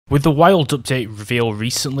With the Wild update reveal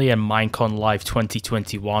recently in Minecon Live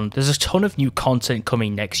 2021, there's a ton of new content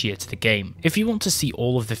coming next year to the game. If you want to see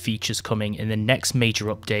all of the features coming in the next major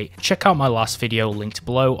update, check out my last video linked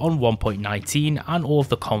below on 1.19 and all of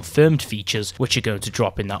the confirmed features which are going to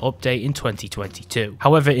drop in that update in 2022.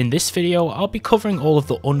 However, in this video, I'll be covering all of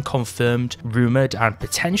the unconfirmed, rumoured and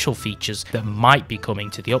potential features that might be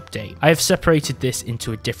coming to the update. I have separated this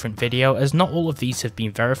into a different video as not all of these have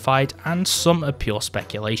been verified and some are pure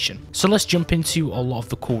speculation. So let's jump into a lot of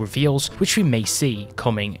the cool reveals which we may see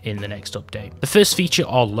coming in the next update. The first feature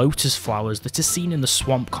are lotus flowers that are seen in the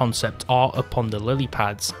swamp concept art upon the lily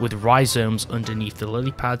pads, with rhizomes underneath the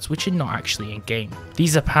lily pads which are not actually in game.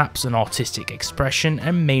 These are perhaps an artistic expression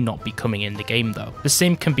and may not be coming in the game though. The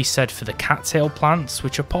same can be said for the cattail plants,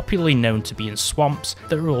 which are popularly known to be in swamps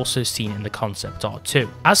that are also seen in the concept art too.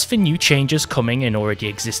 As for new changes coming in already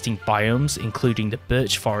existing biomes, including the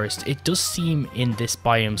birch forest, it does seem in this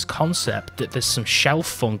biome's concept that there's some shelf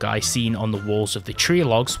fungi seen on the walls of the tree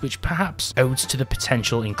logs, which perhaps odes to the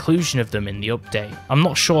potential inclusion of them in the update. I'm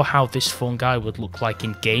not sure how this fungi would look like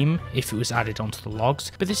in game if it was added onto the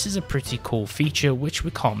logs, but this is a pretty cool feature which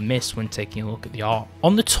we can't miss when taking a look at the art.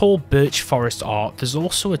 On the tall birch forest art, there's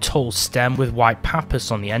also a tall stem with white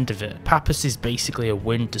pappus on the end of it. Pappus is basically a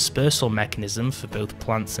wind dispersal mechanism for both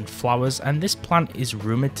plants and flowers, and this plant is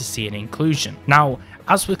rumoured to see an inclusion. Now,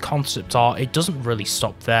 as with concept art, it doesn't really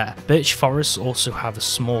stop there. Birch forests also have a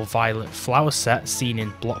small violet flower set seen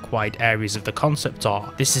in block-wide areas of the concept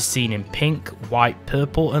art. This is seen in pink, white,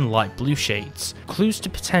 purple and light blue shades. Clues to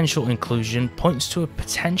potential inclusion points to a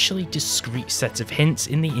potentially discrete set of hints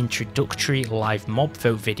in the introductory live mob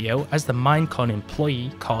vote video as the Minecon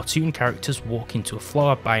employee cartoon characters walk into a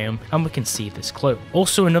flower biome, and we can see this clue.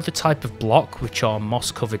 Also, another type of block, which are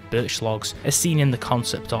moss-covered birch logs, are seen in the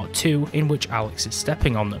concept art too, in which Alex is stepping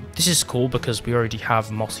on them. This is cool because we already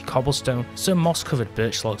have mossy cobblestone, so moss covered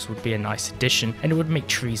birch logs would be a nice addition and it would make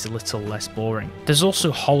trees a little less boring. There's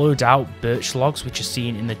also hollowed out birch logs which are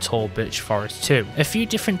seen in the tall birch forest too. A few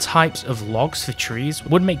different types of logs for trees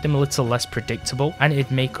would make them a little less predictable, and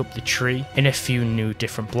it'd make up the tree in a few new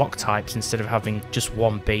different block types instead of having just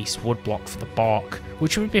one base wood block for the bark,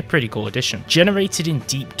 which would be a pretty cool addition. Generated in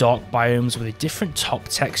deep dark biomes with a different top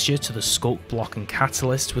texture to the sculk block and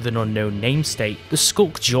catalyst with an unknown name state, the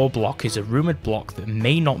sculk jaw block is a rumoured block that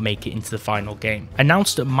may not make it into the final game.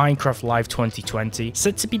 Announced at Minecraft Live 2020,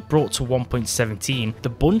 said to be brought to 1.17, the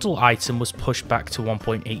bundle item was pushed back to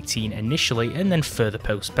 1.18 initially and then further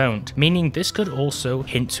postponed, meaning this could also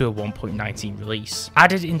hint to a 1.19 release.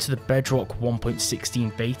 Added into the Bedrock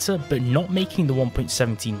 1.16 beta, but not making the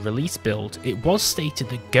 1.17 release build, it was stated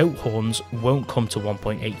that goat horns won't come to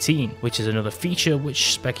 1.18, which is another feature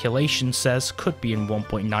which speculation says could be in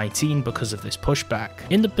 1.19 because of this pushback.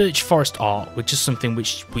 In the birch forest art, which is something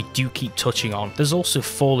which we do keep touching on, there's also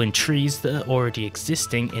fallen trees that are already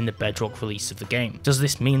existing in the Bedrock release of the game. Does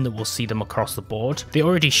this mean that we'll see them across the board? They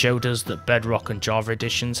already showed us that Bedrock and Java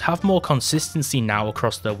editions have more consistency now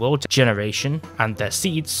across their world generation and their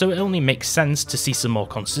seeds, so it only makes sense to see some more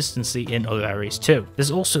consistency in other areas too.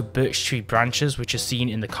 There's also birch tree branches which are seen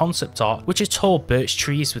in the concept art, which are tall birch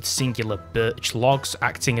trees with singular birch logs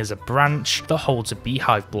acting as a branch that holds a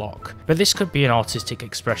beehive block, but this could be an artistic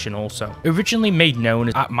expression also. Originally made known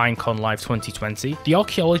at Minecon Live 2020, the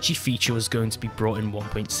archaeology feature was going to be brought in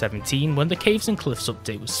 1.17 when the Caves and Cliffs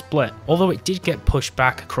update was split, although it did get pushed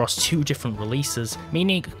back across two different releases,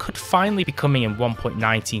 meaning it could finally be coming in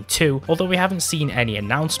 1.19 too, although we haven't seen any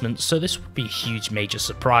announcements, so this would be a huge major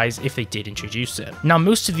surprise if they did introduce it. Now,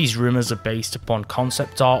 most of these rumours are based upon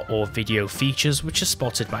concept art or video features which are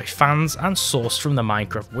spotted by fans and sourced from the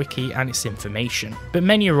Minecraft wiki and its information, but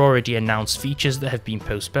many are already announced features that have been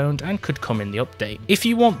postponed and could come in the update. If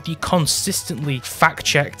you want the consistently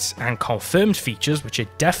fact-checked and confirmed features, which are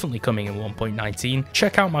definitely coming in 1.19,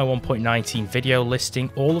 check out my 1.19 video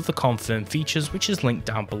listing all of the confirmed features, which is linked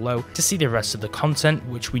down below to see the rest of the content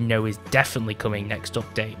which we know is definitely coming next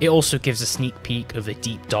update. It also gives a sneak peek of the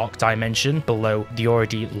deep dark dimension below the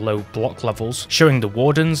already low block levels, showing the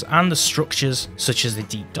wardens and the structures such as the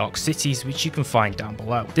deep dark cities, which you can find down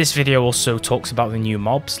below. This video also talks about the new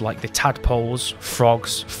mobs like the tadpoles,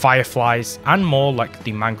 frogs, fireflies, and more like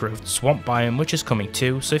the mangrove swamp biome, which is coming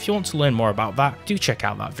too, so if you want to learn more about that, do check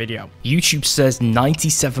out that video. YouTube says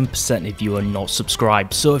 97% of you are not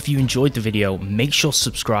subscribed, so if you enjoyed the video, make sure to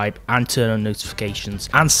subscribe and turn on notifications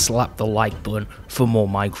and slap the like button for more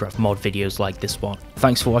Minecraft mod videos like this one.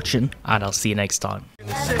 Thanks for watching, and I'll see you next time.